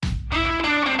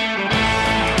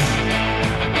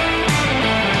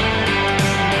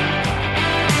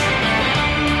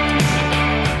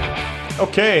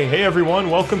Okay, hey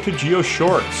everyone, welcome to Geo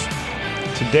Shorts.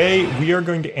 Today we are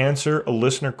going to answer a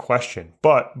listener question,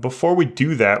 but before we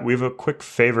do that, we have a quick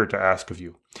favor to ask of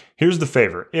you. Here's the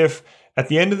favor. If at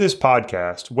the end of this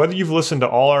podcast, whether you've listened to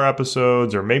all our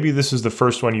episodes or maybe this is the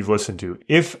first one you've listened to,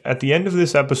 if at the end of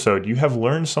this episode you have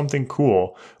learned something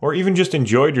cool or even just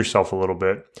enjoyed yourself a little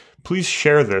bit, please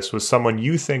share this with someone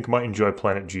you think might enjoy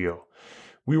Planet Geo.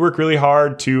 We work really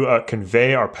hard to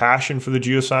convey our passion for the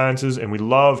geosciences, and we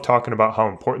love talking about how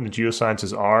important the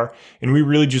geosciences are, and we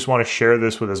really just want to share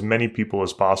this with as many people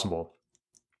as possible.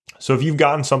 So if you've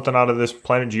gotten something out of this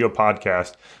Planet Geo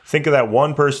podcast, think of that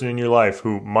one person in your life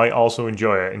who might also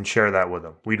enjoy it and share that with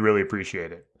them. We'd really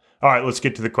appreciate it. All right, let's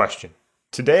get to the question.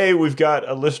 Today we've got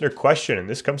a listener question, and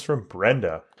this comes from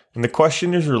Brenda. And the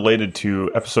question is related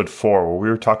to episode 4, where we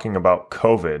were talking about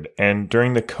COVID, and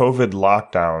during the COVID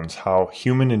lockdowns, how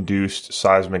human-induced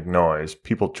seismic noise,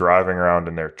 people driving around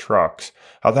in their trucks,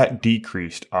 how that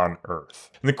decreased on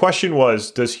Earth. And the question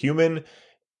was, does human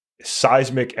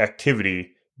seismic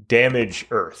activity damage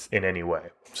Earth in any way?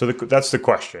 So that's the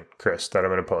question, Chris, that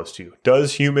I'm going to pose to you.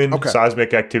 Does human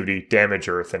seismic activity damage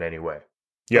Earth in any way?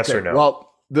 Yes or no?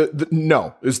 Well, the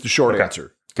no is the short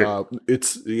answer. Good.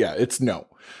 It's no.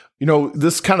 You know,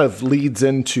 this kind of leads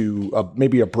into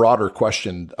maybe a broader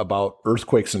question about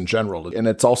earthquakes in general. And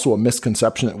it's also a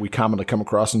misconception that we commonly come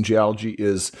across in geology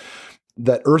is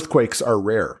that earthquakes are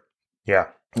rare. Yeah.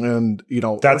 And, you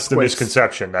know, that's the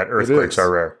misconception, that earthquakes are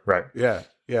rare. Right. Yeah.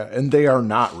 Yeah. And they are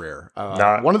not rare.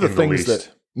 Not one of the in things the least.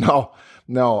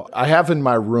 No, I have in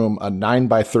my room a 9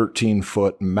 by 13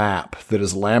 foot map that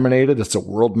is laminated. It's a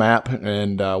world map.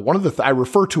 And one of the I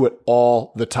refer to it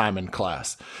all the time in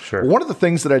class. Sure. One of the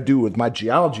things that I do with my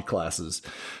geology classes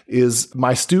is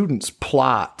my students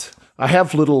plot. I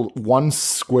have little 1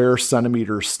 square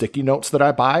centimeter sticky notes that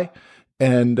I buy,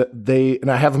 and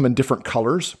I have them in different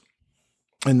colors.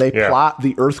 And they plot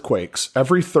the earthquakes.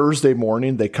 Every Thursday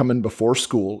morning, they come in before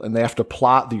school, and they have to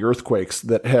plot the earthquakes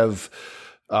that have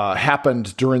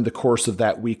happened during the course of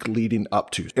that week leading up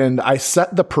to. And I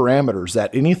set the parameters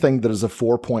at anything that is a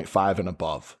 4.5 and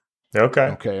above.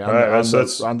 Okay.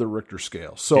 On the Richter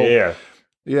scale. So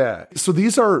yeah. So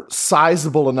these are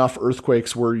sizable enough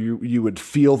earthquakes where you would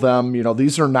feel them. You know,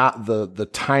 these are not the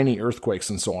tiny earthquakes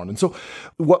and so on. And so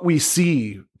what we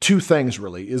see, 2 things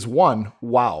really, is one,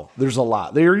 wow, there's a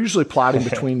lot. They are usually plotting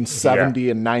between 70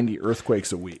 and 90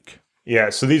 earthquakes a week.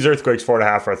 Yeah, so these earthquakes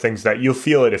 4.5 are things that you'll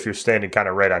feel it if you're standing kind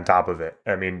of right on top of it.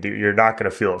 I mean, you're not going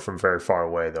to feel it from very far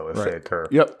away, though, if they occur.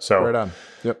 Yep, so, right on.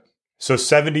 Yep. So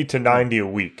 70 to 90 a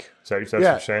week. Is that what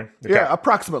you're saying? Okay. Yeah,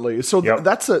 approximately. So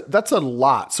that's a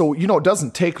lot. So, you know, it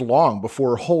doesn't take long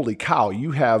before, holy cow,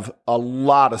 you have a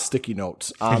lot of sticky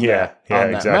notes on that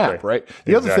map, right?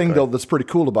 The other thing, though, that's pretty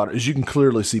cool about it is you can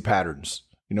clearly see patterns.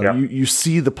 You know, you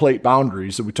see the plate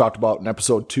boundaries that we talked about in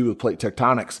episode 2 of plate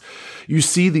tectonics. You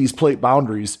see these plate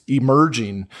boundaries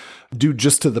emerging due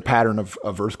just to the pattern of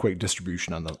earthquake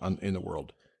distribution in the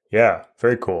world. Yeah,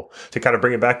 very cool. To kind of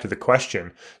bring it back to the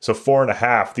question, so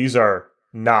 4.5, these are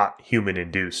not human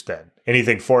induced then.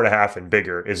 Anything 4.5 and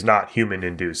bigger is not human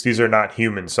induced. These are not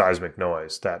human seismic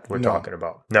noise that we're talking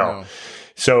about. No.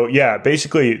 So yeah,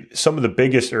 basically some of the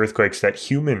biggest earthquakes that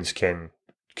humans can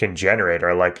generate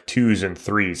are like 2s and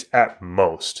 3s at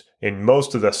most. And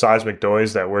most of the seismic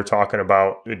noise that we're talking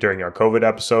about during our COVID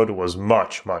episode was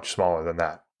much, much smaller than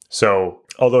that. So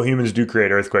although humans do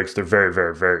create earthquakes, they're very,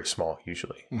 very, very small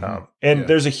usually. Mm-hmm.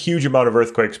 There's a huge amount of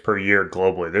earthquakes per year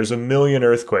globally. There's 1 million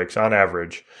earthquakes on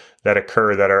average that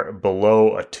occur that are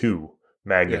below a 2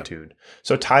 magnitude. Yeah.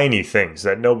 So tiny things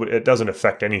that it doesn't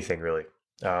affect anything really.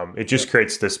 It just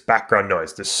creates this background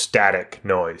noise, this static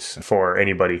noise for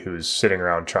anybody who's sitting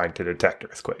around trying to detect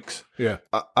earthquakes. Yeah.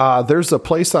 There's a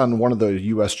place on one of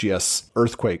the USGS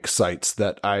earthquake sites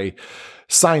that I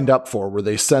signed up for where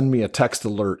they send me a text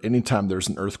alert anytime there's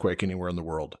an earthquake anywhere in the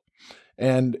world.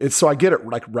 And so I get it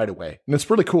like right away. And it's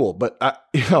really cool. But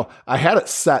I had it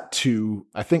set to,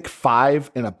 I think, 5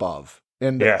 and above.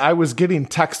 And I was getting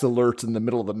text alerts in the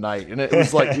middle of the night, and it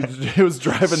was like it was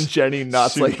driving Jenny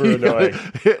nuts. Super annoying.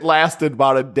 It lasted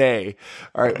about a day.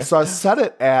 All right, so I set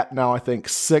it at now I think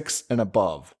 6 and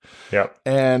above. Yep.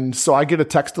 And so I get a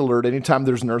text alert anytime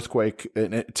there's an earthquake,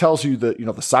 and it tells you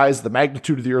the size, the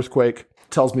magnitude of the earthquake.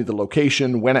 Tells me the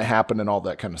location, when it happened, and all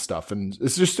that kind of stuff. And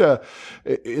it's just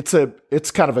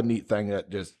it's kind of a neat thing that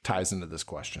just ties into this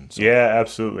question. So. Yeah,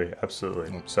 absolutely.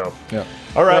 So,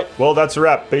 all right. Yep. Well, that's a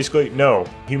wrap. Basically, no,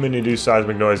 human-induced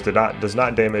seismic noise does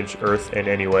not damage Earth in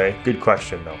any way. Good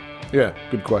question, though. Yeah,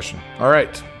 good question. All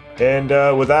right. And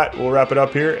with that, we'll wrap it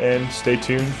up here, and stay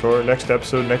tuned for our next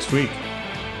episode next week.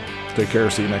 Take care.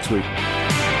 See you next week.